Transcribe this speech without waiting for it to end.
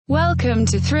Welcome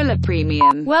to Thriller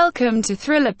Premium. Welcome to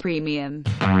Thriller Premium.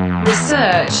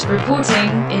 Research, reporting,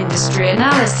 industry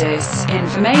analysis,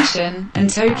 information, and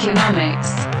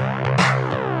tokenomics.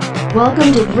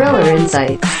 Welcome to Thriller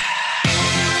Insights.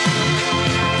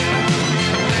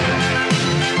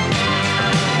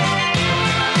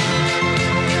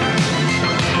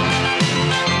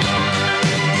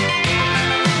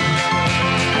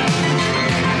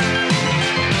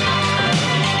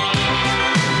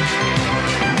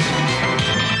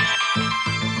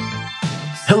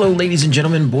 Hello, ladies and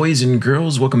gentlemen, boys and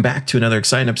girls. Welcome back to another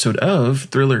exciting episode of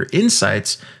Thriller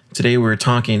Insights. Today we're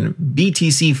talking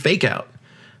BTC fake out.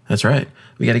 That's right.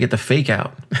 We got to get the fake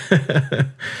out.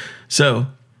 So,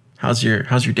 how's your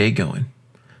day going?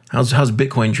 How's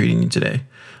Bitcoin treating you today?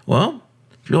 Well,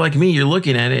 if you're like me, you're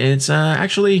looking at it, it's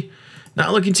actually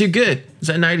not looking too good. It's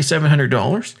at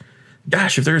 $9,700.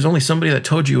 Gosh, if there was only somebody that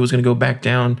told you it was going to go back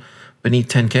down beneath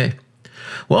 10K.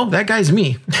 Well, that guy's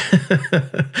me.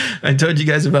 I told you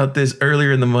guys about this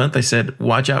earlier in the month. I said,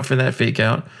 watch out for that fake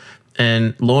out.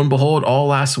 And lo and behold, all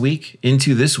last week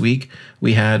into this week,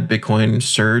 we had Bitcoin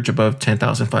surge above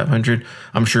 10,500.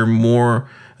 I'm sure more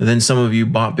than some of you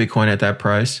bought Bitcoin at that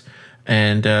price.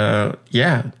 And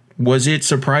was it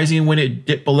surprising when it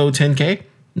dipped below 10K?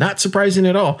 Not surprising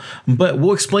at all. But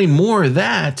we'll explain more of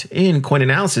that in Coin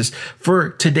Analysis. For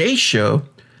today's show,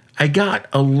 I got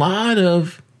a lot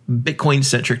of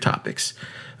Bitcoin-centric topics.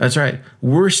 That's right.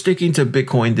 We're sticking to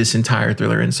Bitcoin this entire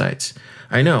Thriller Insights.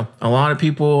 I know a lot of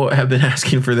people have been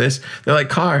asking for this. They're like,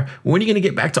 Car, when are you going to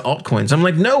get back to altcoins? I'm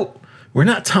like, no, we're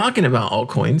not talking about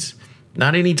altcoins.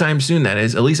 Not anytime soon, that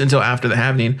is, at least until after the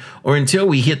halving or until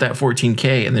we hit that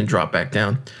 14K and then drop back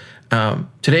down.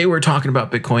 Today, we're talking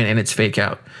about Bitcoin and its fake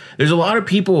out. There's a lot of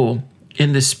people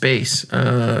in this space,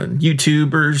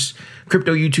 YouTubers,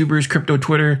 crypto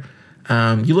Twitter.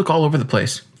 You look all over the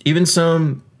place. Even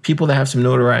some people that have some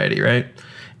notoriety, right?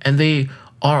 And they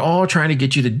are all trying to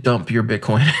get you to dump your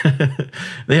Bitcoin.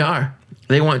 They are.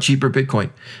 They want cheaper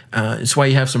Bitcoin. It's why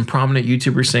you have some prominent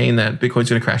YouTubers saying that Bitcoin's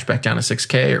going to crash back down to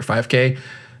 6K or 5K.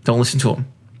 Don't listen to them.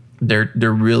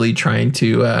 They're really trying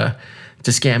to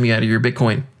scam you out of your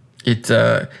Bitcoin.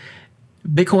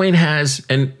 Bitcoin has,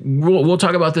 and we'll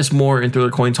talk about this more in Thriller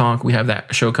Coin Talk. We have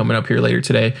that show coming up here later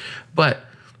today. But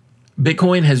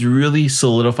Bitcoin has really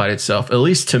solidified itself, at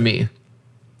least to me,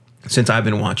 since I've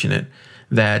been watching it,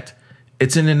 that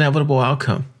it's an inevitable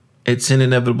outcome. It's an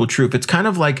inevitable truth. It's kind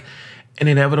of like an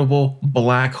inevitable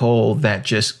black hole that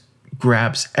just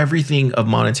grabs everything of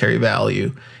monetary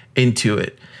value into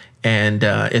it. And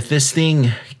if this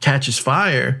thing catches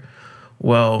fire,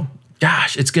 well,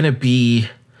 gosh, it's going to be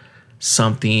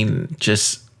something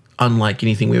just unlike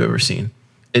anything we've ever seen.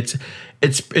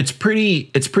 It's pretty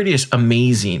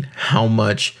amazing how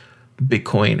much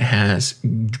Bitcoin has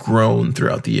grown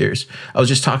throughout the years. I was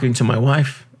just talking to my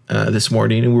wife this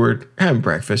morning, and we were having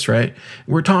breakfast, right?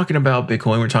 We're talking about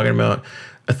Bitcoin. We're talking about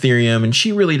Ethereum, and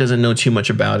she really doesn't know too much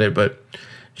about it, but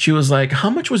she was like, how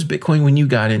much was Bitcoin when you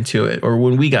got into it, or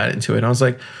when we got into it? And I was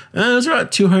like, it was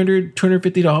about $200,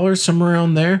 $250, somewhere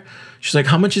around there. She's like,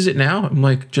 how much is it now? I'm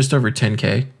like, just over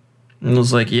 10K. And I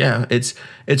was like, yeah, it's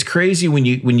crazy when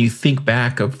you think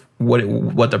back of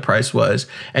what the price was.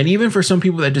 And even for some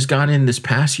people that just got in this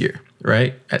past year,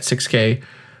 right, at 6K,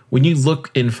 when you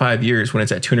look in 5 years when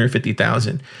it's at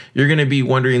 250,000, you're going to be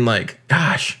wondering like,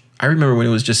 gosh, I remember when it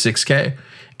was just 6K.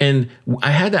 And I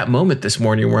had that moment this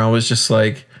morning where I was just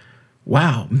like,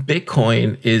 wow,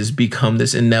 Bitcoin is become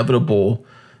this inevitable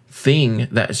thing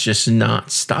that's just not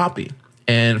stopping.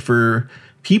 And for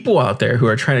people out there who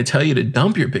are trying to tell you to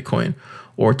dump your Bitcoin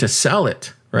or to sell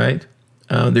it, right?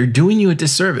 They're doing you a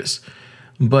disservice.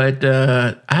 But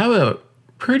I have a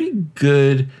pretty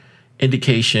good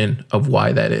indication of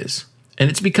why that is. And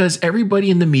it's because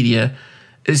everybody in the media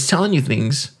is telling you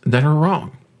things that are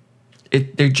wrong.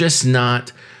 They're just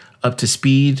not up to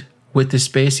speed with this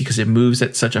space because it moves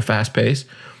at such a fast pace,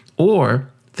 or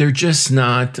they're just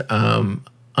not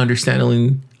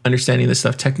understanding this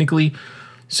stuff technically.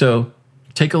 So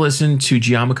take a listen to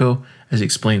Giamco as he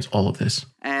explains all of this.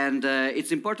 And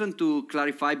it's important to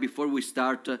clarify before we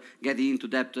start getting into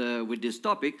depth with this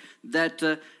topic that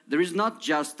there is not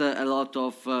just a lot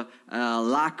of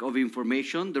lack of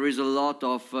information. There is a lot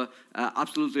of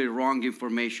absolutely wrong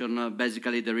information.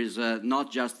 Basically, there is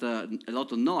not just a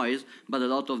lot of noise, but a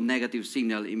lot of negative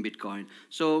signal in Bitcoin.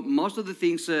 So most of the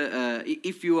things,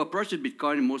 if you approach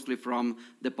Bitcoin mostly from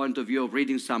the point of view of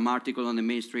reading some article on the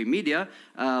mainstream media,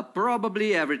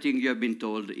 probably everything you have been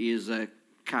told is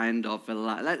kind of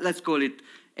let's call it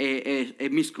a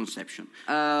misconception.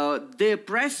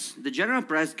 The general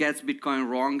press gets Bitcoin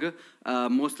wrong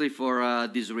mostly for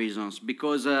these reasons,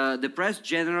 because the press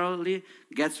generally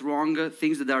gets wrong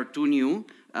things that are too new.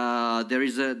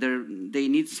 They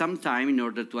need some time in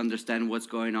order to understand what's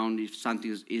going on if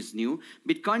something is new.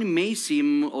 Bitcoin may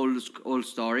seem old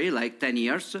story, like 10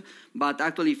 years, but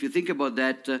actually if you think about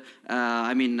that,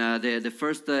 the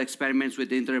first experiments with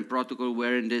the internet protocol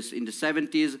were in the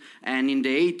 70s, and in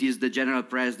the 80s the general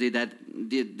press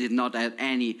did not have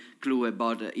any clue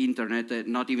about the internet,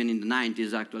 not even in the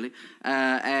 90s actually,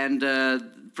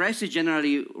 press is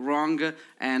generally wrong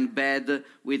and bad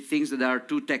with things that are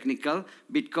too technical.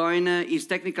 Bitcoin is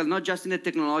technical not just in a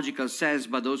technological sense,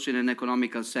 but also in an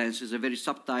economical sense. It's a very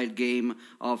subtle game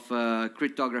of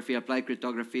cryptography, applied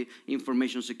cryptography,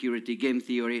 information security, game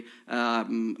theory,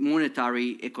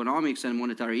 monetary economics, and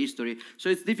monetary history. So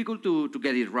it's difficult to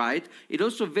get it right. It's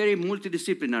also very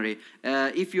multidisciplinary.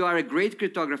 If you are a great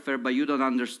cryptographer but you don't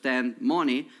understand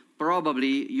money,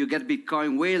 probably you get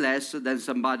Bitcoin way less than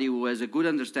somebody who has a good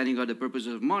understanding of the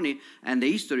purposes of money and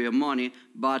the history of money,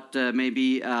 but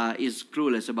maybe is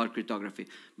clueless about cryptography.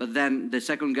 But then the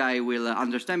second guy will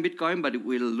understand Bitcoin, but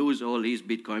will lose all his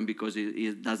Bitcoin because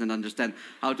he doesn't understand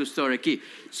how to store a key.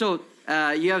 So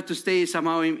you have to stay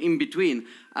somehow in between.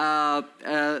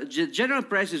 General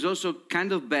press is also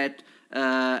kind of bad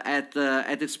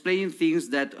at explaining things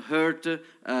that hurt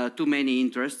too many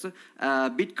interests.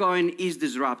 Bitcoin is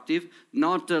disruptive,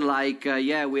 not like,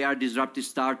 we are a disruptive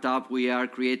startup, we are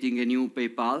creating a new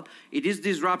PayPal. It is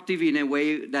disruptive in a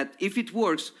way that if it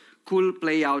works, could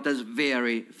play out as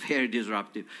very, very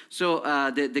disruptive. So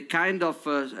the kind of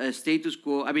status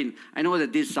quo, I know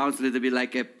that this sounds a little bit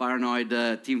like a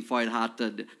paranoid tinfoil hat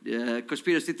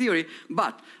conspiracy theory,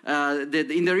 but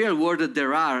in the real world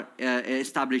there are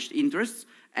established interests,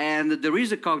 and there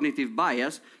is a cognitive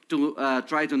bias to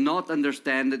try to not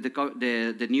understand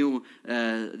the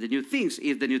new things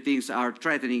if the new things are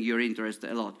threatening your interest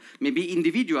a lot. Maybe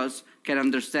individuals can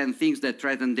understand things that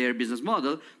threaten their business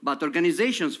model, but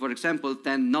organizations, for example,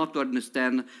 tend not to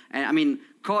understand.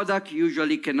 Kodak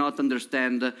usually cannot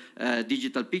understand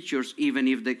digital pictures, even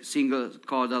if the single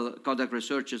Kodak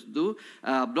researchers do.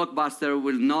 Blockbuster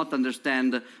will not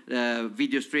understand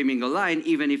video streaming online,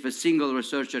 even if a single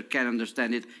researcher can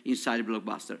understand it inside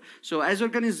Blockbuster. So as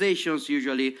organizations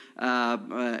usually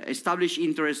established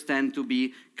interests tend to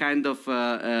be kind of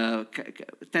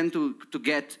tend to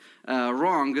get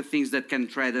wrong things that can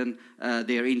threaten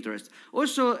their interests.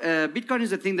 Also, Bitcoin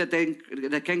is a thing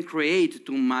that can create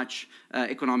too much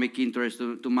economic interest,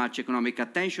 too much economic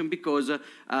attention, because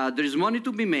there is money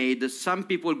to be made. Some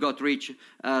people got rich,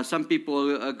 some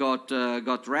people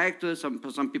got wrecked,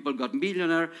 some people got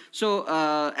millionaire. So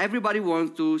everybody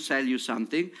wants to sell you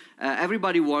something.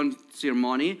 Everybody wants your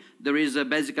money. There is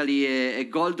basically a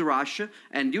gold rush,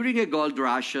 and during a gold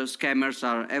rush, scammers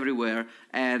are everywhere.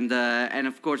 And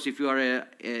of course, if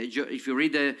you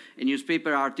read a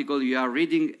newspaper article, you are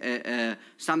reading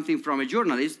something from a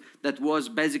journalist that was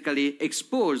basically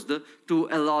exposed to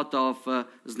a lot of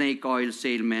snake oil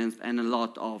salesmen and a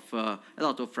lot of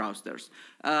fraudsters.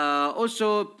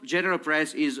 Also, general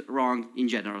press is wrong in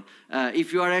general.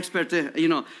 If you are expert,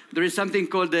 there is something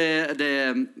called the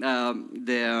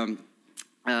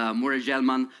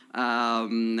Murray-Gell-Mann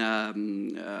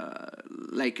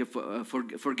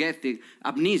forgetting,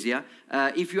 amnesia.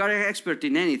 If you are an expert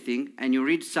in anything and you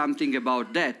read something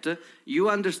about that, you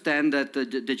understand that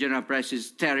the general press is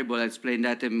terrible at explaining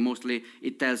that, and mostly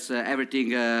it tells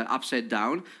everything upside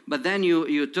down. But then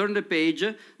you turn the page,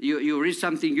 you read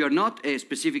something you're not a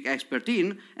specific expert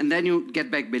in, and then you get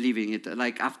back believing it,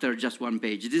 like after just one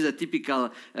page. This is a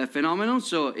typical phenomenon.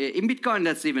 So in Bitcoin,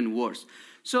 that's even worse.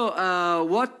 So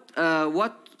what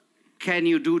can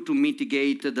you do to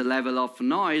mitigate the level of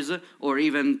noise, or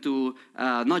even to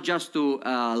not just to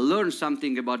learn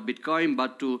something about Bitcoin,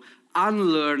 but to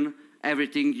unlearn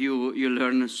everything you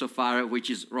learn so far,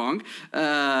 which is wrong?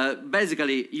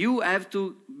 Basically, you have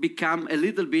to become a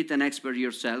little bit an expert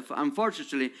yourself.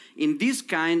 Unfortunately, in this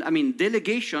kind,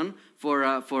 delegation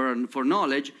for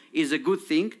knowledge is a good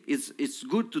thing. It's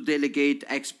good to delegate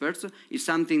experts. It's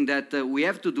something that we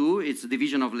have to do. It's a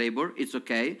division of labor. It's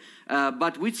okay.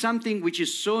 But with something which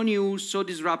is so new, so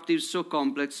disruptive, so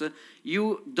complex,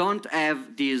 you don't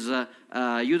have this.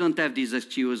 You don't have this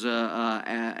excuse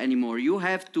anymore. You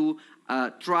have to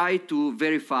try to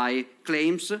verify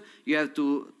claims. You have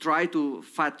to try to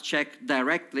fact check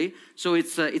directly. So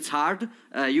it's hard.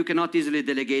 You cannot easily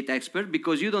delegate experts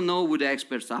because you don't know who the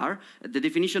experts are. The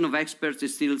definition of experts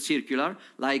is still circular.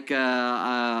 Like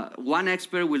one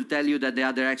expert will tell you that the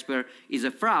other expert is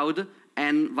a fraud,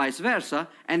 and vice versa,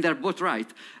 and they're both right.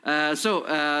 So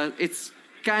it's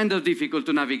kind of difficult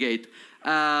to navigate.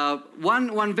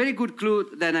 One very good clue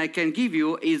that I can give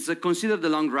you is consider the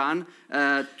long run.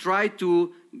 Try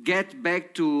to get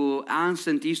back to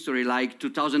ancient history like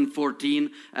 2014.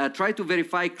 Try to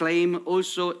verify claim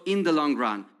also in the long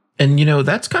run. And,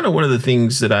 that's kind of one of the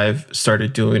things that I've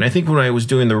started doing. I think when I was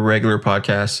doing the regular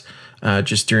podcasts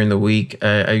just during the week,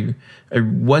 I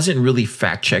wasn't really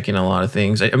fact checking a lot of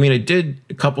things. I did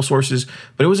a couple sources,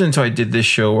 but it wasn't until I did this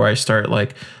show where I start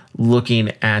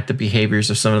looking at the behaviors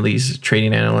of some of these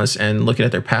trading analysts and looking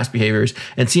at their past behaviors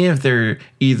and seeing if they're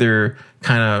either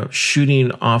kind of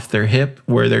shooting off their hip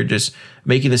where they're just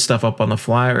making this stuff up on the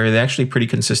fly, or they're actually pretty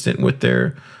consistent with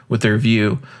their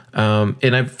view.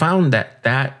 And I've found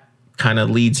that kind of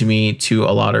leads me to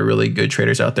a lot of really good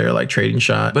traders out there like Trading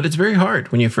Shot. But it's very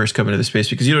hard when you first come into the space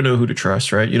because you don't know who to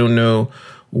trust, right? You don't know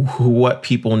what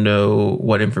people know,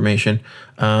 what information.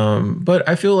 But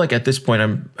I feel like at this point,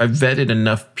 I've vetted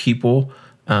enough people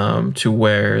to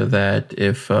where that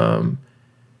if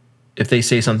they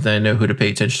say something, I know who to pay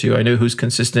attention to. I know who's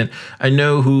consistent. I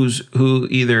know who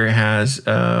either has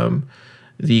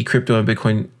the crypto and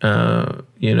Bitcoin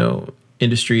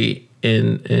industry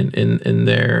in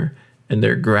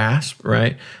their grasp,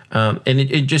 right? And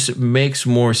it just makes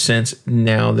more sense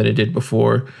now than it did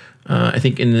before. I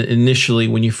think initially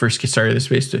when you first get started in the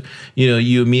space,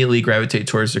 you immediately gravitate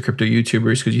towards the crypto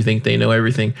YouTubers because you think they know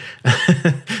everything,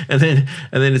 and then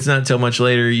it's not until much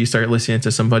later you start listening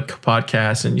to some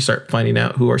podcasts and you start finding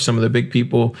out who are some of the big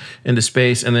people in the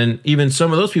space, and then even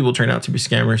some of those people turn out to be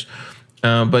scammers.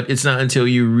 But it's not until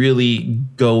you really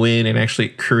go in and actually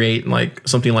create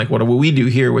something like what we do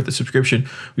here with the subscription.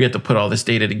 We have to put all this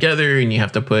data together, and you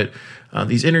have to put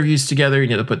these interviews together,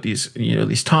 and you have to put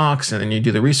these talks, and then you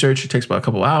do the research. It takes about a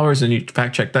couple hours, and you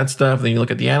fact check that stuff. Then you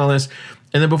look at the analysts,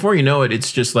 and then before you know it,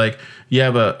 it's just you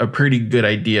have a pretty good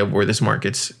idea of where this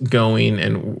market's going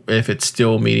and if it's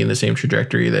still meeting the same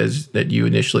trajectory that you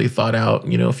initially thought out,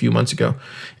 a few months ago.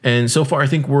 And so far, I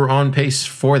think we're on pace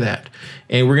for that.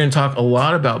 And we're going to talk a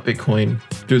lot about Bitcoin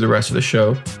through the rest of the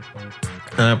show,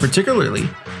 particularly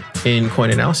in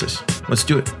coin analysis. Let's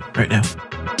do it right now.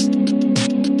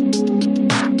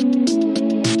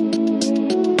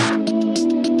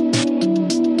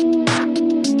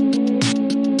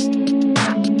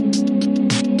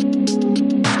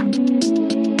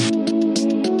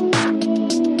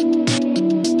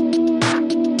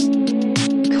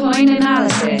 Coin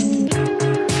analysis.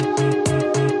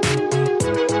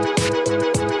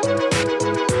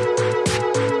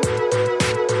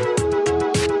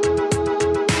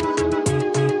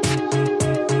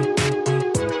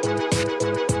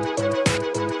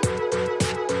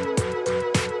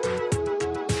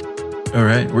 All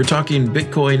right, we're talking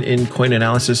Bitcoin in coin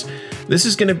analysis. This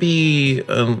is going to be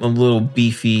a little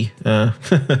beefy.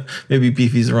 Maybe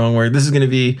beefy is the wrong word. This is going to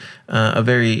be a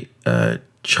very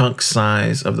chunk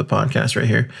size of the podcast right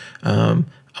here.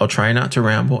 I'll try not to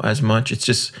ramble as much. It's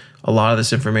just a lot of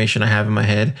this information I have in my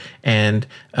head, and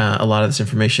a lot of this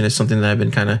information is something that I've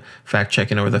been kind of fact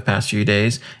checking over the past few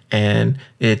days, and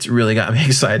it's really got me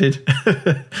excited.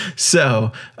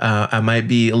 So I might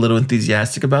be a little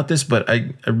enthusiastic about this, but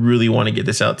I really want to get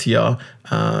this out to y'all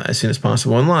as soon as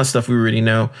possible. And a lot of stuff we already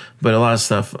know, but a lot of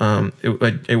stuff,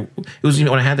 it was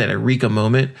when I had that Eureka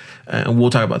moment, and we'll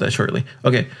talk about that shortly.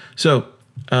 Okay, so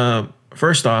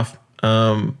first off,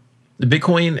 the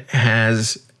Bitcoin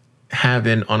have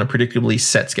been on a predictably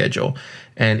set schedule,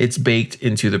 and it's baked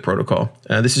into the protocol.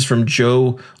 This is from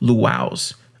Joe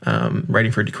Luaus,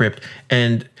 writing for Decrypt,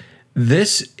 and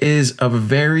this is a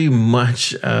very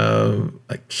much a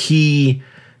key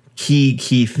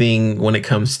thing when it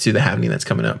comes to the halving that's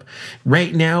coming up.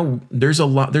 Right now, there's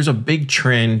a big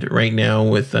trend right now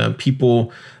with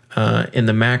people in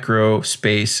the macro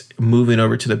space moving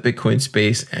over to the Bitcoin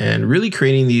space and really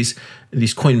creating these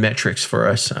coin metrics for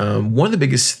us. One of the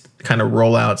biggest kind of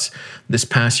rollouts this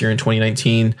past year in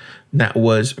 2019 that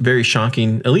was very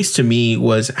shocking, at least to me,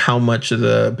 was how much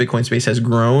the Bitcoin space has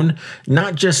grown.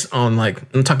 Not just on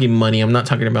I'm talking money. I'm not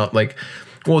talking about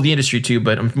the industry too,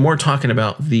 but I'm more talking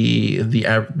about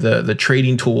the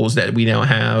trading tools that we now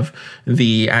have,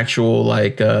 the actual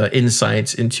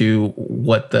insights into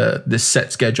what the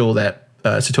set schedule that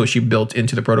Satoshi built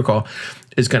into the protocol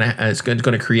is going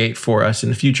to create for us in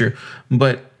the future.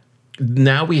 But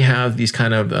now we have these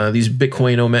kind of these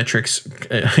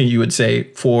Bitcoinometrics, you would say,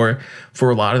 for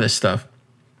a lot of this stuff,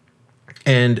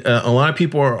 and a lot of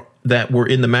people that were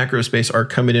in the macro space are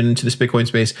coming into this Bitcoin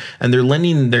space, and they're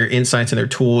lending their insights and their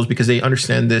tools because they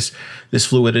understand this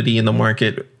fluidity in the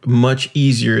market much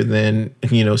easier than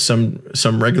some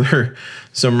regular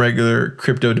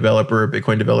crypto developer or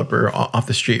Bitcoin developer off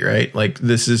the street, right?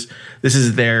 This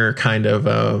is their kind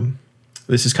of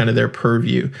This is kind of their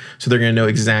purview, so they're going to know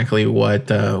exactly what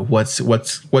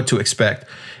to expect.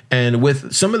 And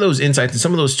with some of those insights and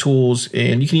some of those tools,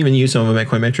 and you can even use some of them at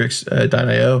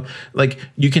coinmetrics.io, like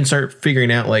you can start figuring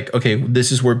out like, okay,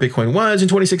 this is where Bitcoin was in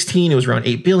 2016. It was around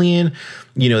 8 billion.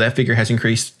 That figure has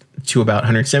increased to about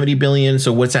 170 billion.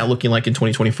 So what's that looking like in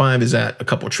 2025? Is that a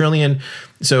couple trillion?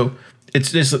 So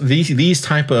it's just these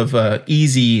type of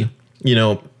easy,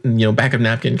 back of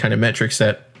napkin kind of metrics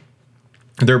that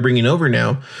they're bringing over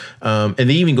now, and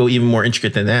they even go even more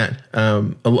intricate than that.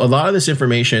 A lot of this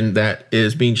information that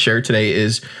is being shared today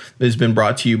has been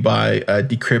brought to you by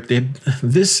Decrypt.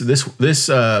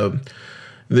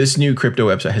 This new crypto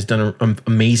website has done an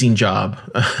amazing job,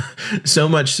 so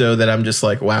much so that I'm just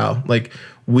like, wow, like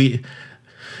they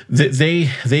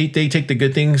take the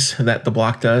good things that the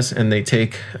block does, and they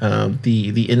take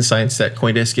the insights that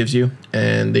CoinDesk gives you,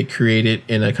 and they create it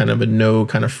in a kind of no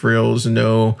kind of frills,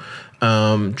 no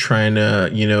trying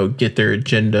to get their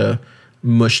agenda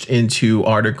mushed into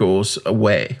articles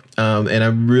away. And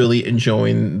I'm really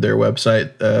enjoying their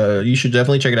website. You should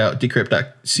definitely check it out,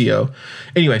 decrypt.co.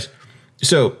 Anyways,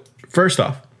 so first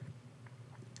off,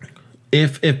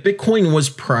 if Bitcoin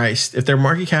was priced, if their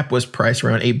market cap was priced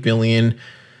around 8 billion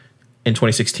in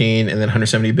 2016 and then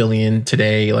 170 billion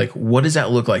today, like what does that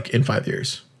look like in 5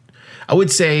 years? I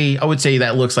would say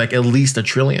that looks like at least $1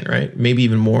 trillion, right? Maybe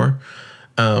even more.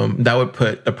 That would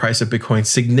put the price of Bitcoin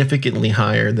significantly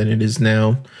higher than it is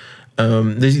now.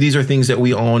 These are things that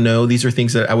we all know. These are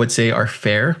things that I would say are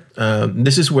fair.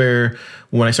 This is where,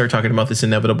 when I start talking about this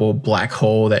inevitable black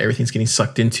hole that everything's getting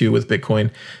sucked into with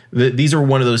Bitcoin, these are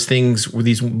one of those things, one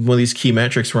of these key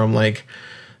metrics where I'm like,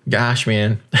 gosh,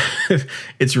 man,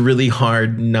 it's really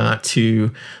hard not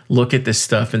to look at this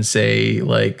stuff and say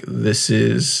like, this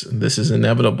is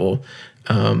inevitable.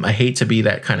 I hate to be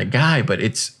that kind of guy, but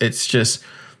it's just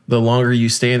the longer you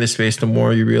stay in this space, the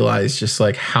more you realize just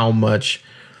like how much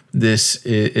this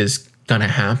is gonna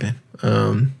happen.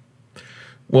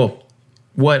 Well,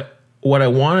 what I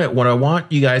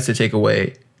want you guys to take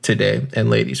away today, and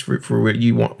ladies, for what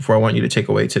I want you to take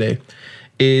away today,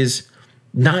 is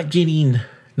not getting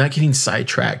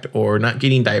sidetracked or not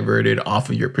getting diverted off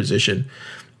of your position.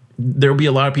 There'll be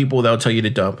a lot of people that'll tell you to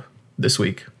dump this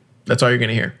week. That's all you're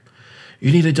gonna hear.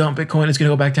 You need to dump Bitcoin. It's going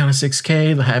to go back down to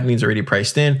 6K. The halving's already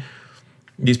priced in.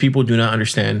 These people do not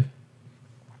understand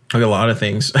like a lot of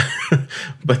things,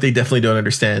 but they definitely don't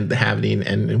understand the halving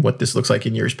and what this looks like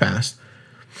in years past.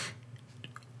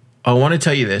 I want to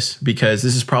tell you this because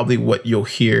this is probably what you'll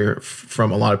hear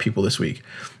from a lot of people this week,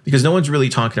 because no one's really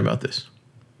talking about this.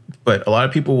 But a lot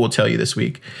of people will tell you this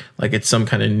week like it's some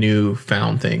kind of new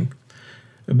found thing.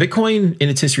 Bitcoin in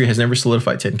its history has never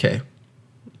solidified 10K.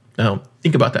 Now,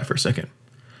 think about that for a second.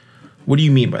 What do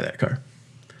you mean by that, Car?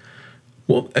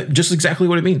 Well, just exactly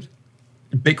what it means.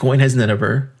 Bitcoin has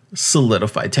never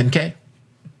solidified 10K.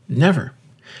 Never.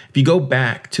 If you go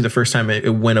back to the first time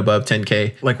it went above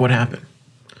 10K, like what happened?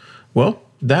 Well,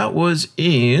 that was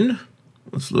in,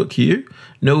 let's look here,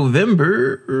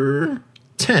 November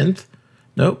 10th.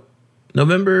 Nope.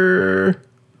 November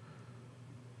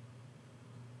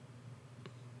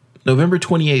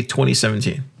 28th,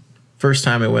 2017. First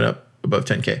time it went up above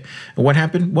 10K. And what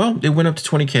happened? Well, it went up to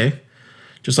 20K,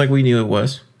 just like we knew it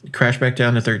was. It crashed back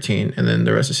down to 13, and then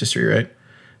the rest is history, right?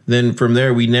 Then from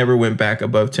there, we never went back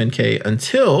above 10K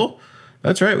until,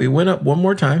 that's right, we went up one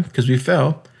more time because we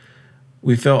fell.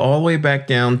 We fell all the way back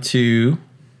down to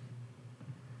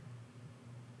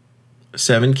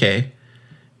 7K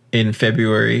in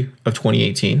February of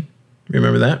 2018.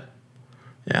 Remember that?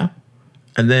 Yeah.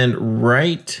 And then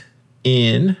right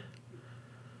in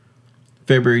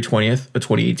February 20th of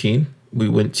 2018, we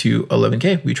went to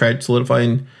 11K. We tried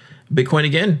solidifying Bitcoin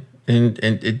again, and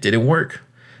it didn't work.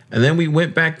 And then we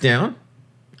went back down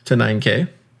to 9K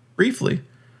briefly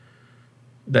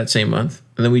that same month.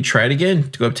 And then we tried again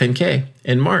to go up 10K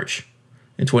in March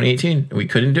in 2018, and we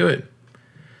couldn't do it.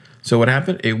 So what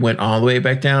happened? It went all the way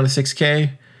back down to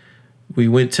 6K. We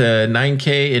went to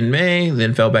 9K in May,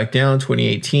 then fell back down.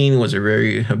 2018 was a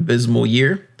very abysmal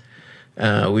year.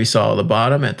 We saw the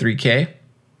bottom at 3K.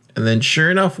 And then sure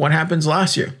enough, what happens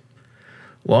last year?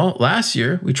 Well, last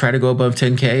year, we tried to go above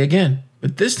 10K again.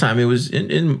 But this time it was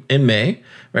in May,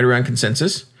 right around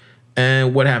consensus.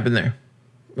 And what happened there?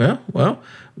 Well,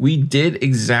 we did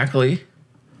exactly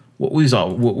what we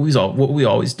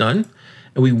always done.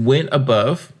 And we went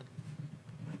above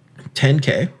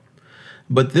 10K.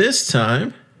 But this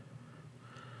time,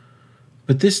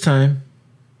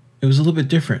 it was a little bit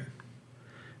different.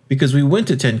 Because we went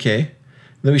to 10K,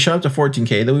 then we shot up to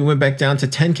 14K, then we went back down to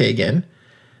 10K again.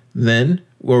 then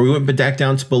where we went back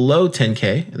down to below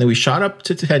 10K, and then we shot up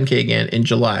to 10K again in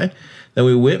July. Then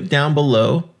we went down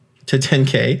below to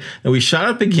 10K, and we shot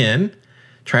up again,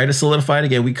 tried to solidify it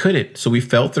again. We couldn't, so we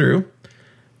fell through,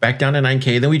 back down to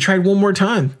 9K. Then we tried one more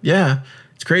time. Yeah,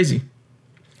 it's crazy.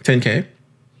 10K.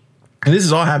 And this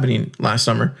is all happening last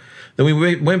summer. Then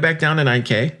we went back down to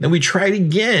 9K. Then we tried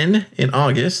again in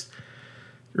August,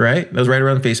 right? That was right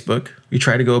around Facebook. We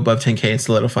tried to go above 10K and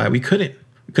solidify. We couldn't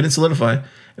solidify.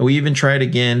 And we even tried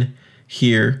again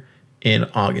here in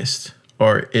August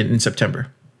or in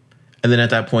September. And then at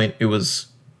that point, it was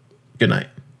good night,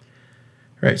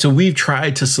 right? So we've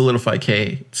tried to solidify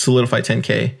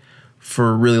 10K for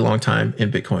a really long time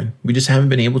in Bitcoin. We just haven't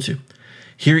been able to.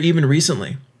 Here, even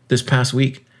recently, this past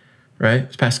week, right?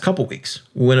 This past couple weeks,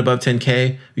 we went above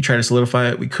 10K. We tried to solidify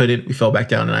it. We couldn't. We fell back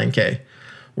down to 9K.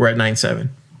 We're at 9.7.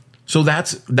 So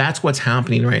that's what's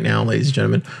happening right now, ladies and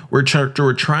gentlemen. We're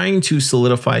trying to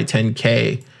solidify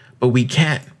 10K, but we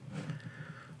can't.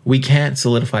 We can't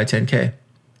solidify 10K.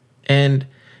 And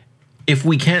if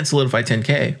we can't solidify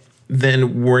 10K,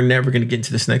 then we're never going to get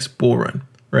into this next bull run,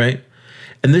 right?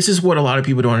 And this is what a lot of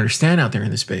people don't understand out there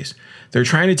in this space. They're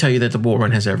trying to tell you that the bull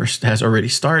run has already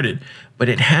started, but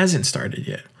it hasn't started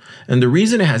yet. And the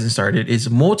reason it hasn't started is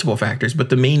multiple factors, but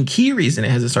the main key reason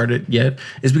it hasn't started yet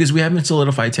is because we haven't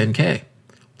solidified 10K.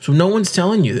 So no one's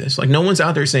telling you this. Like, no one's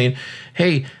out there saying,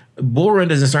 hey, bull run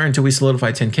doesn't start until we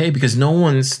solidify 10K, because no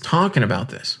one's talking about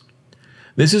this.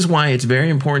 This is why it's very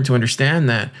important to understand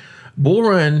that bull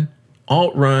run,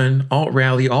 alt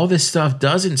rally, all this stuff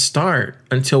doesn't start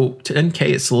until 10K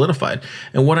is solidified.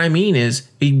 And what I mean is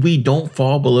we don't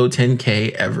fall below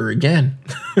 10K ever again.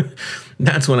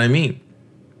 That's what I mean.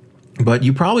 But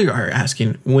you probably are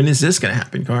asking, when is this going to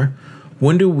happen, Car?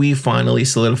 When do we finally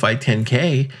solidify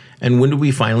 10K? And when do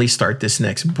we finally start this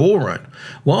next bull run?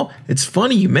 Well, it's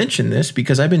funny you mentioned this,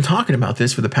 because I've been talking about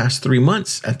this for the past 3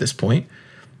 months at this point,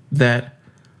 that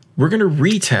we're going to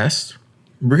retest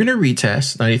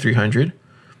 9,300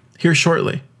 here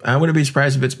shortly. I wouldn't be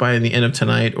surprised if it's by the end of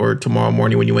tonight or tomorrow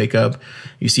morning when you wake up,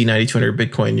 you see 9,200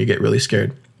 Bitcoin, you get really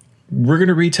scared. We're going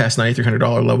to retest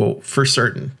 $9,300 level for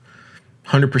certain.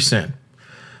 100%.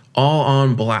 All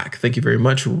on black. Thank you very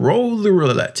much. Roll the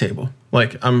roulette table.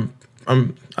 Like, I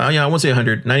won't say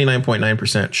 100,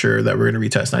 99.9% sure that we're going to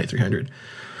retest 9,300.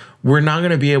 We're not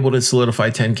going to be able to solidify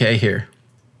 10K here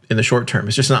in the short term.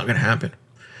 It's just not going to happen.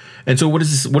 And so what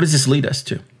does this lead us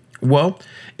to? Well,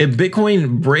 if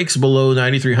Bitcoin breaks below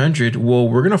 9,300, well,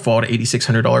 we're going to fall to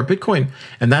 $8,600 Bitcoin.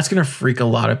 And that's going to freak a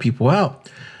lot of people out.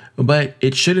 But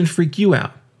it shouldn't freak you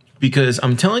out, because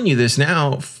I'm telling you this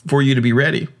now for you to be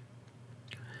ready.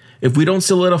 If we don't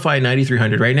solidify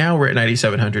 9,300, right now we're at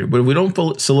 9,700, but if we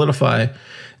don't solidify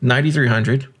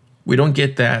 9,300, we don't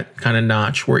get that kind of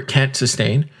notch where it can't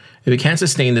sustain. If it can't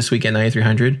sustain this week at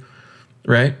 9,300,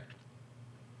 right?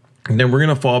 And then we're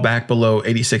going to fall back below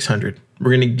 8,600.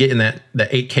 We're going to get in that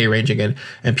 8K range again,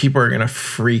 and people are going to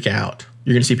freak out.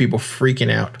 You're going to see people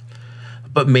freaking out.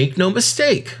 But make no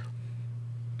mistake,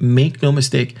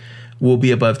 we'll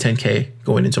be above 10K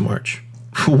going into March.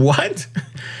 What?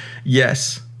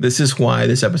 Yes, this is why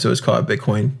this episode is called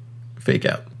Bitcoin Fake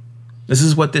Out. This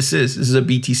is what this is. This is a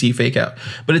BTC fake out.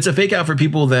 But it's a fake out for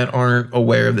people that aren't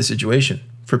aware of the situation,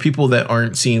 for people that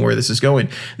aren't seeing where this is going.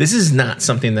 This is not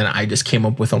something that I just came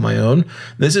up with on my own.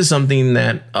 This is something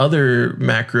that other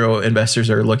macro investors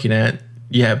are looking at.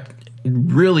 You have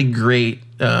really great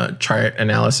chart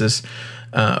analysis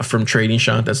from Trading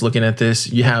Shot that's looking at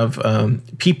this. You have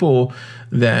people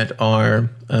that are,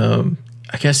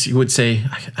 I guess you would say,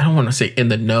 I don't want to say in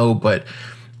the know, but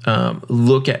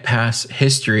look at past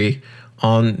history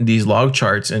on these log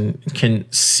charts and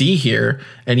can see here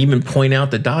and even point out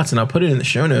the dots. And I'll put it in the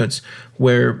show notes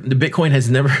where the Bitcoin has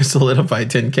never solidified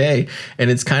 10K.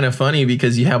 And it's kind of funny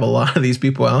because you have a lot of these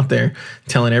people out there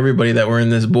telling everybody that we're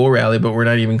in this bull rally, but we're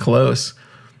not even close.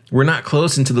 We're not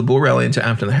close into the bull rally until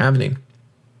after the halving.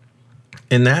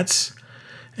 And that's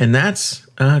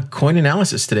coin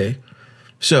analysis today.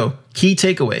 So key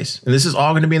takeaways, and this is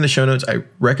all going to be in the show notes. I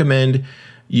recommend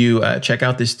you check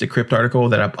out this Decrypt article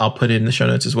that I'll put in the show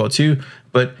notes as well too.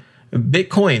 But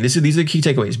Bitcoin, these are the key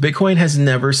takeaways. Bitcoin has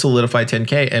never solidified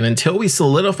 10K, and until we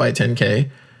solidify 10K,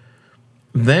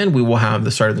 then we will have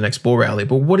the start of the next bull rally.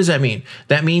 But what does that mean?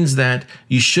 That means that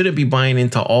you shouldn't be buying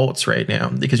into alts right now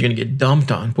because you're going to get dumped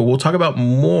on. But we'll talk about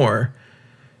more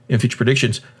in future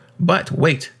predictions. But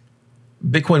wait,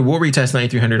 Bitcoin will retest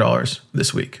 $9,300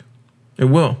 this week. It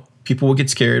will. People will get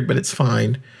scared, but it's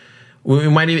fine. We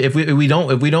might even, if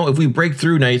we break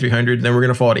through 9,300, then we're going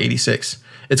to fall to 86.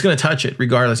 It's going to touch it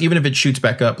regardless. Even if it shoots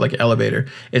back up like an elevator,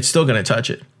 it's still going to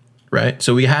touch it, right?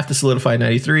 So we have to solidify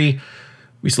 93.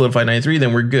 We solidify 93,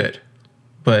 then we're good.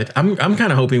 But I'm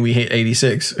kind of hoping we hit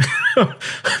 86. I'm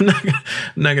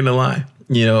not gonna lie.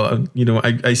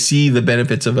 I see the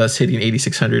benefits of us hitting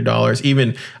 $8,600.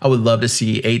 Even I would love to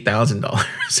see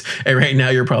 $8,000. And right now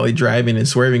you're probably driving and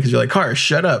swerving because you're like, car,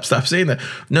 shut up, stop saying that.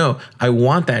 No, I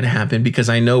want that to happen because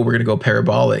I know we're gonna go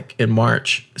parabolic in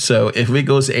March. So if it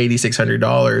goes to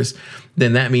 $8,600,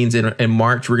 then that means in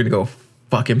March we're gonna go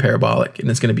fucking parabolic, and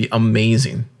it's gonna be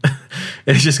amazing.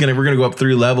 We're gonna go up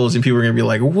 3 levels, and people are gonna be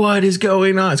like, "What is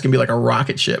going on?" It's gonna be like a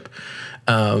rocket ship.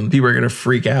 People are gonna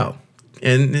freak out.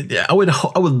 And I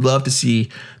would love to see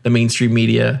the mainstream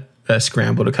media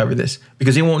scramble to cover this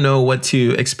because they won't know what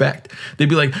to expect. They'd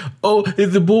be like, "Oh,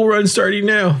 the bull run's starting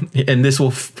now," and this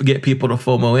will get people to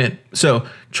FOMO in. So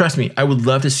trust me, I would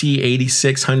love to see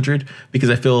 8,600 because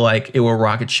I feel like it will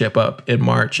rocket ship up in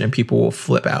March and people will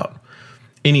flip out.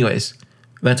 Anyways,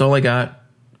 that's all I got.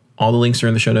 All the links are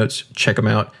in the show notes. Check them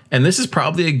out. And this is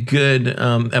probably a good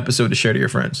episode to share to your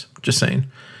friends. Just saying.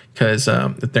 Because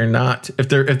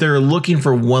if they're looking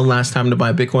for one last time to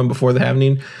buy Bitcoin before the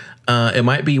halving, it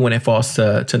might be when it falls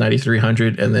to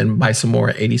 9,300, and then buy some more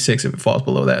at 86 if it falls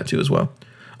below that too as well.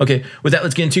 Okay, with that,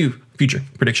 let's get into future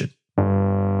prediction.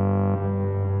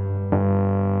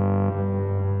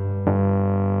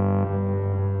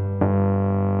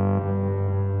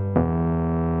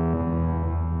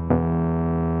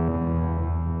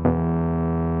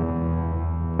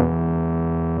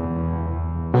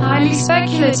 Highly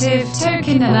speculative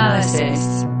token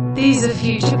analysis. These are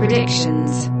future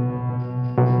predictions.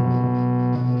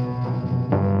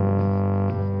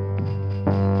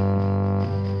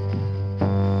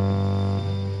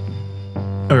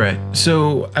 All right,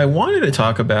 so I wanted to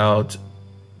talk about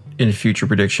in future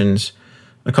predictions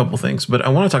a couple things, but I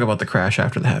want to talk about the crash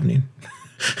after the halving.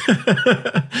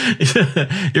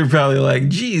 You're probably like,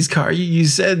 geez, Car, you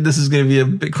said this is going to be a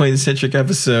Bitcoin centric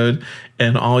episode,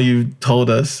 and all you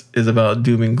told us is about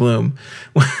doom and gloom.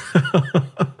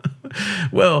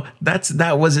 Well,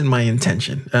 that wasn't my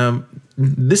intention.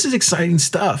 This is exciting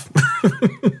stuff.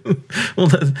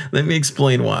 Well, let me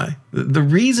explain why. The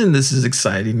reason this is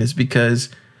exciting is because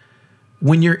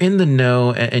when you're in the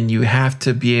know and you have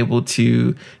to be able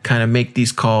to kind of make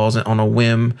these calls on a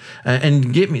whim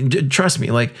and trust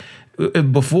me, like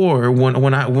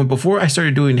before I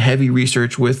started doing heavy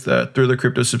research with Thriller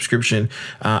Crypto subscription,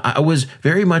 I was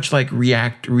very much like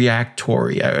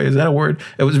reactory. Is that a word?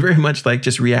 It was very much like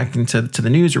just reacting to the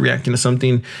news or reacting to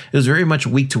something. It was very much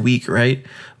week to week, right?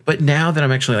 But now that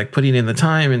I'm actually like putting in the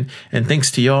time and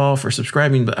thanks to y'all for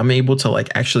subscribing, but I'm able to like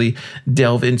actually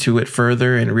delve into it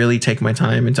further and really take my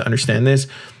time and to understand this,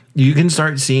 you can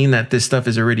start seeing that this stuff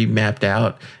is already mapped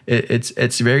out.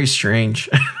 It's very strange.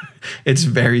 It's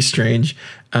very strange.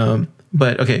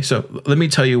 But okay, so let me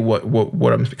tell you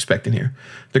what I'm expecting here.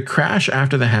 The crash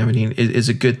after the halving is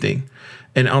a good thing.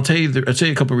 And I'll tell you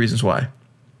a couple of reasons why.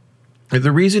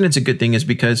 The reason it's a good thing is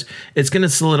because it's going to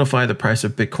solidify the price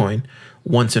of Bitcoin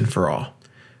once and for all.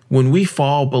 When we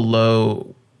fall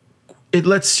below it,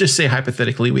 let's just say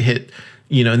hypothetically we hit,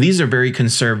 and these are very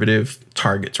conservative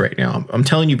targets right now. I'm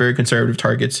telling you very conservative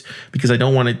targets because I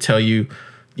don't want to tell you,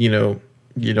 I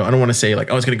don't want to say like,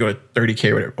 oh, it's going to go to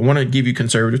 30K or whatever. I want to give you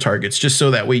conservative targets just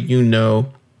so that way you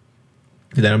know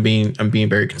that I'm being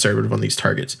very conservative on these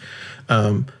targets.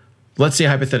 Let's say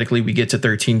hypothetically we get to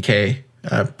 13K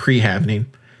pre-halving.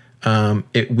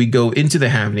 We go into the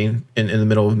halving in the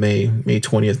middle of May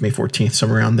 20th, May 14th,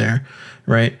 somewhere around there,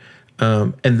 right?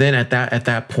 And then at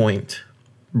that point,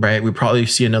 right, we probably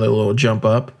see another little jump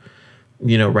up,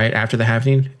 right after the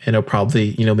halving, and it'll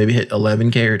probably, maybe hit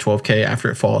 11K or 12K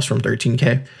after it falls from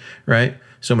 13K, right?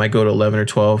 So it might go to 11 or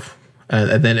 12,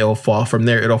 and then it'll fall from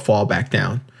there. It'll fall back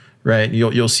down, right?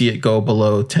 You'll see it go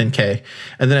below 10K,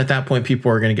 and then at that point,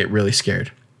 people are going to get really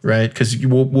scared, right? Because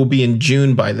we'll be in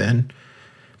June by then.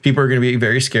 People are going to be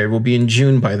very scared. We'll be in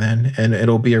June by then, and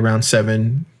it'll be around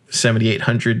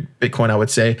 7,800 Bitcoin, I would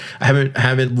say. I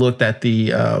haven't looked at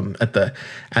the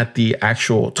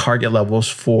actual target levels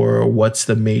for what's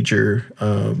the major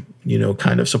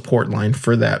kind of support line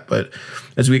for that. But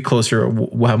as we get closer,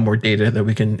 we'll have more data that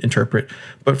we can interpret.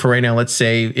 But for right now, let's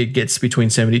say it gets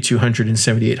between 7,200 and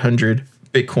 7,800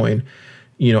 Bitcoin,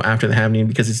 after the halving,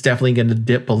 because it's definitely going to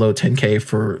dip below 10K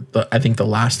for I think the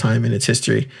last time in its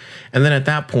history. And then at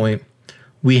that point,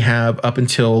 we have up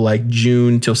until like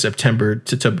June till September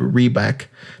to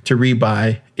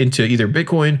rebuy into either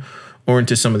Bitcoin or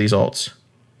into some of these alts.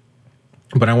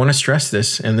 But I want to stress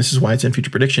this, and this is why it's in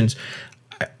future predictions.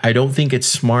 I don't think it's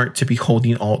smart to be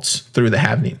holding alts through the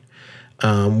halving.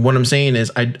 What I'm saying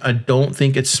is I don't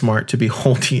think it's smart to be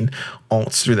holding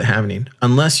alts through the halving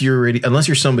unless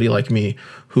you're somebody like me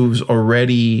who's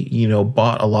already,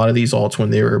 bought a lot of these alts when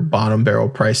they were bottom barrel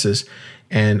prices.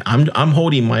 And I'm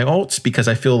holding my alts because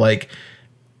I feel like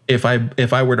if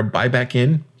I were to buy back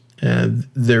in,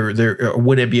 there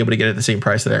would I be able to get it at the same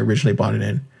price that I originally bought it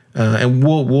in. And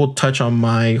we'll touch on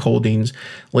my holdings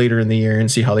later in the year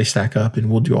and see how they stack up, and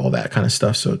we'll do all that kind of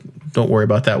stuff. So don't worry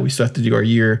about that. We still have to do our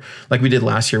year like we did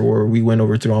last year, where we went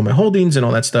over through all my holdings and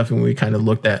all that stuff, and we kind of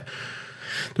looked at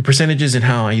the percentages and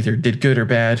how I either did good or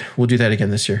bad. We'll do that again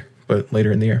this year, but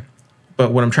later in the year.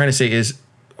 But what I'm trying to say is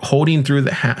holding alts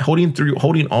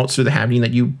through the halving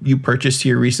that you purchased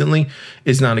here recently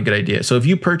is not a good idea. So if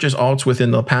you purchase alts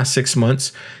within the past 6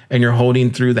 months and you're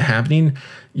holding through the halving,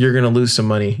 you're going to lose some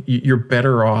money. You're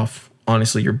better off,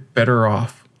 honestly,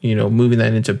 moving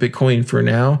that into Bitcoin for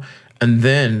now. And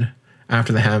then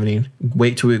after the halving,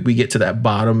 wait till we get to that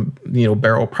bottom,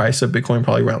 barrel price of Bitcoin,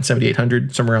 probably around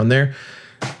 7,800, somewhere around there.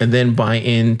 And then buy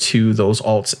into those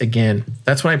alts again.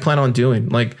 That's what I plan on doing.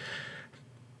 Like,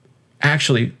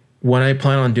 actually, what I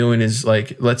plan on doing is,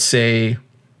 like, let's say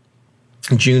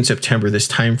June, September, this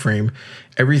time frame,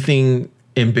 everything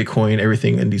in Bitcoin,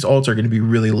 everything in these alts are going to be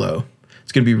really low.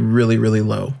 It's going to be really, really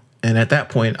low. And at that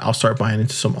point, I'll start buying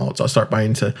into some alts. I'll start buying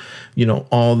into,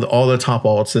 all the top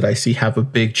alts that I see have a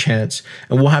big chance.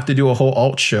 And we'll have to do a whole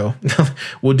alt show.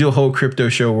 We'll do a whole crypto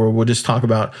show where we'll just talk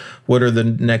about what are the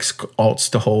next alts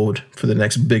to hold for the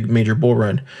next big major bull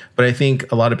run. But I think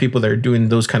a lot of people that are doing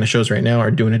those kind of shows right now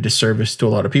are doing a disservice to a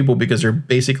lot of people because they're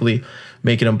basically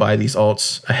making them buy these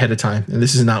alts ahead of time. And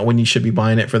this is not when you should be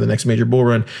buying it for the next major bull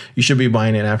run. You should be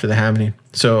buying it after the halving.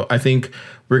 So I think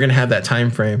we're going to have that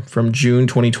time frame from June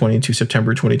 2020 to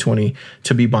September 2020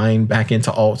 to be buying back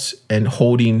into alts and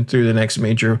holding through the next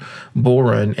major bull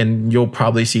run. And you'll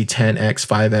probably see 10x,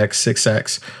 5x,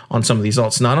 6x on some of these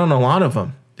alts, not on a lot of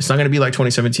them. It's not going to be like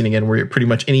 2017 again, where pretty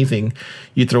much anything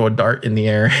you throw a dart in the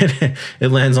air and it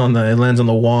lands on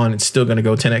the wall and it's still going to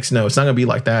go 10x. No, it's not going to be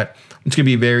like that. It's going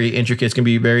to be very intricate. It's going to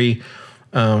be very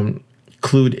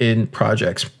clued in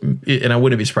projects. And I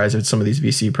wouldn't be surprised if it's some of these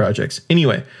VC projects.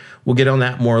 Anyway, we'll get on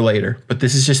that more later. But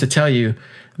this is just to tell you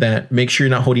that make sure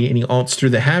you're not holding any alts through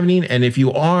the halving. And if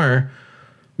you are,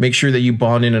 make sure that you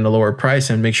bond in at a lower price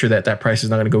and make sure that that price is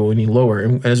not going to go any lower.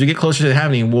 And as we get closer to the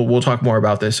halving, we'll talk more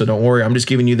about this. So don't worry. I'm just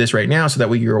giving you this right now so that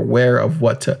way you're aware of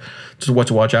what to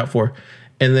watch out for.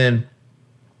 And then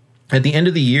at the end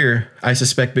of the year, I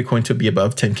suspect Bitcoin to be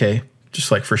above 10K,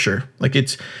 just like for sure. Like,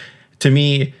 it's, to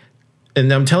me,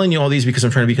 and I'm telling you all these because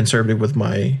I'm trying to be conservative with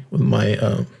my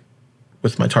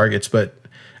targets, but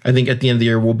I think at the end of the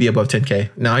year we'll be above 10K.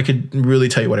 Now I could really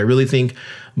tell you what I really think,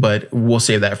 but we'll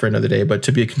save that for another day. But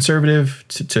to be a conservative,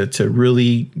 to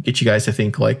really get you guys to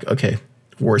think like, okay,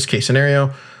 worst case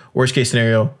scenario,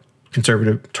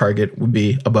 conservative target would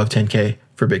be above 10K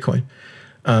for Bitcoin.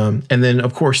 And then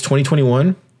of course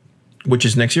 2021, which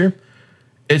is next year,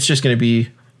 it's just going to be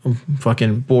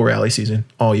fucking bull rally season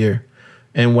all year.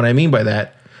 And what I mean by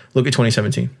that, look at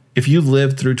 2017. If you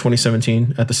lived through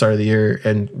 2017 at the start of the year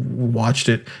and watched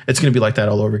it, it's going to be like that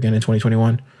all over again in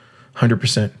 2021.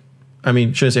 100%. I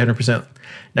mean, should I say 100%?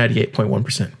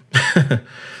 98.1%.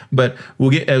 But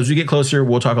as we get closer,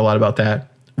 we'll talk a lot about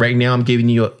that. Right now, I'm giving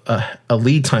you a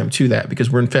lead time to that because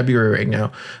we're in February right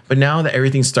now. But now that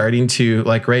everything's starting to,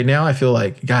 like, right now, I feel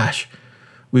like, gosh,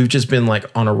 we've just been like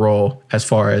on a roll as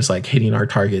far as like hitting our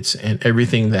targets, and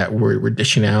everything that we're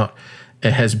dishing out,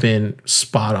 it has been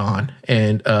spot on.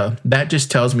 And that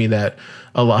just tells me that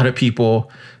a lot of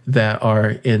people that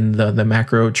are in the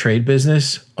macro trade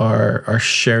business are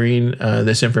sharing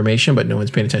this information, but no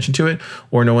one's paying attention to it,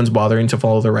 or no one's bothering to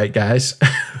follow the right guys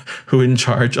who are in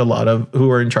charge a lot of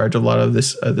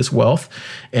this wealth.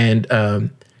 And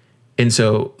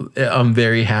so I'm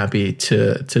very happy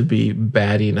to be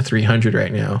batting a 300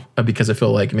 right now because I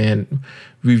feel like, man,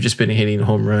 we've just been hitting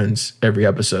home runs every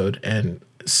episode, and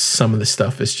some of the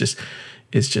stuff is just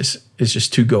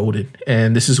too golden.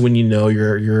 And this is when you know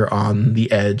you're on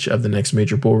the edge of the next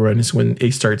major bull run, is when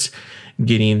it starts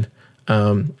getting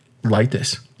like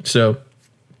this. So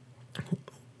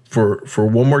for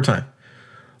one more time,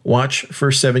 watch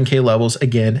for 7K levels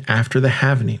again after the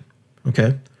halving.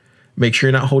 Okay, make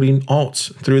sure you're not holding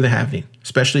alts through the halving,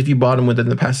 especially if you bought them within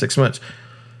the past 6 months.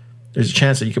 There's a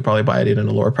chance that you could probably buy it in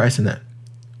a lower price than that.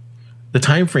 The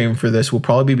time frame for this will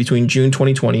probably be between June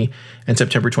 2020 and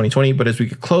September 2020. But as we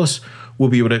get close, we'll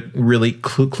be able to really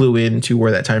clue into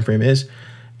where that time frame is.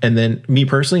 And then me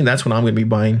personally, that's when I'm going to be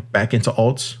buying back into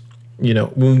alts. You know,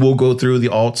 when we'll go through the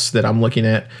alts that I'm looking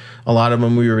at, a lot of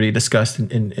them we already discussed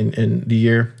in the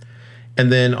year.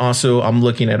 And then also I'm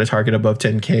looking at a target above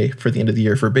 10K for the end of the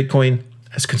year for Bitcoin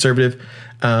as conservative.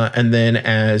 And then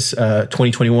as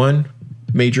 2021,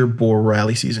 major bull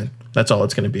rally season. That's all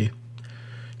it's going to be.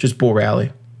 Just bull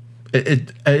rally.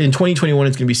 In 2021,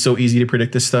 it's going to be so easy to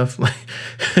predict this stuff. Like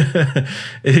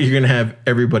you're going to have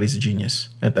everybody's a genius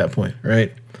at that point,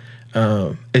 right?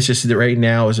 It's just that right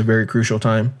now is a very crucial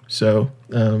time. So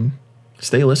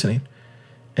stay listening.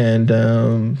 And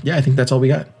I think that's all we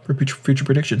got for future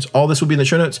predictions. All this will be in the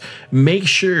show notes. Make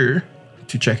sure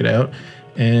to check it out.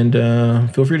 And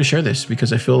feel free to share this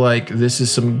because I feel like this is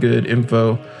some good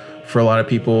info for a lot of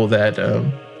people that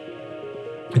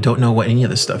don't know what any of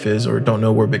this stuff is or don't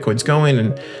know where Bitcoin's going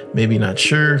and maybe not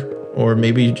sure or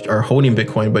maybe are holding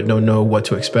Bitcoin but don't know what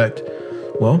to expect.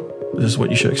 Well, this is what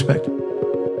you should expect.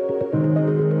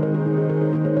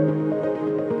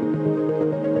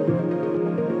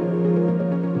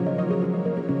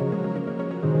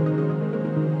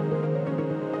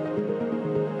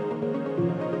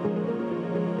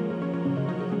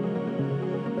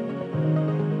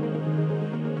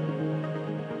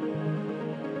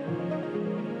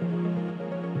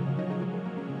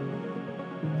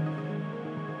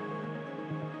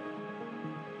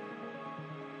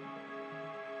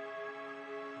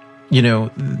 You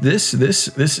know, this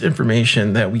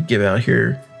information that we give out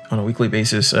here on a weekly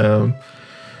basis,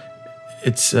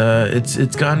 it's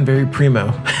gotten very primo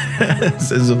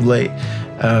as of late.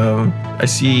 I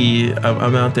see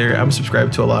I'm out there. I'm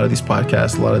subscribed to a lot of these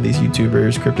podcasts, a lot of these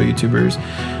YouTubers, crypto YouTubers,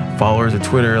 followers of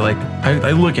Twitter. Like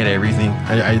I look at everything.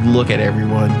 I look at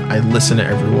everyone. I listen to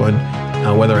everyone,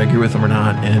 whether I agree with them or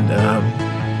not. And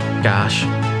gosh,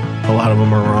 a lot of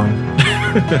them are wrong.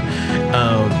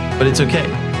 But it's okay.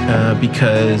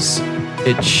 Because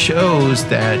it shows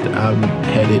that I'm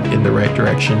headed in the right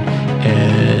direction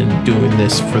and doing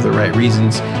this for the right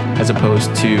reasons, as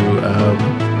opposed to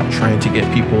trying to get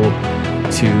people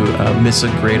to miss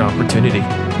a great opportunity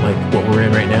like what we're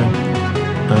in right now.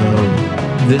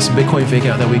 This Bitcoin fake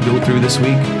out that we go through this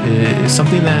week is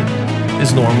something that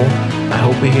is normal. I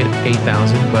hope we hit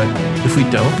 8,000, but if we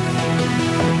don't,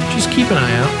 just keep an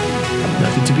eye out.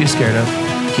 Nothing to be scared of.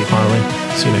 Keep hodling.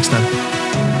 See you next time.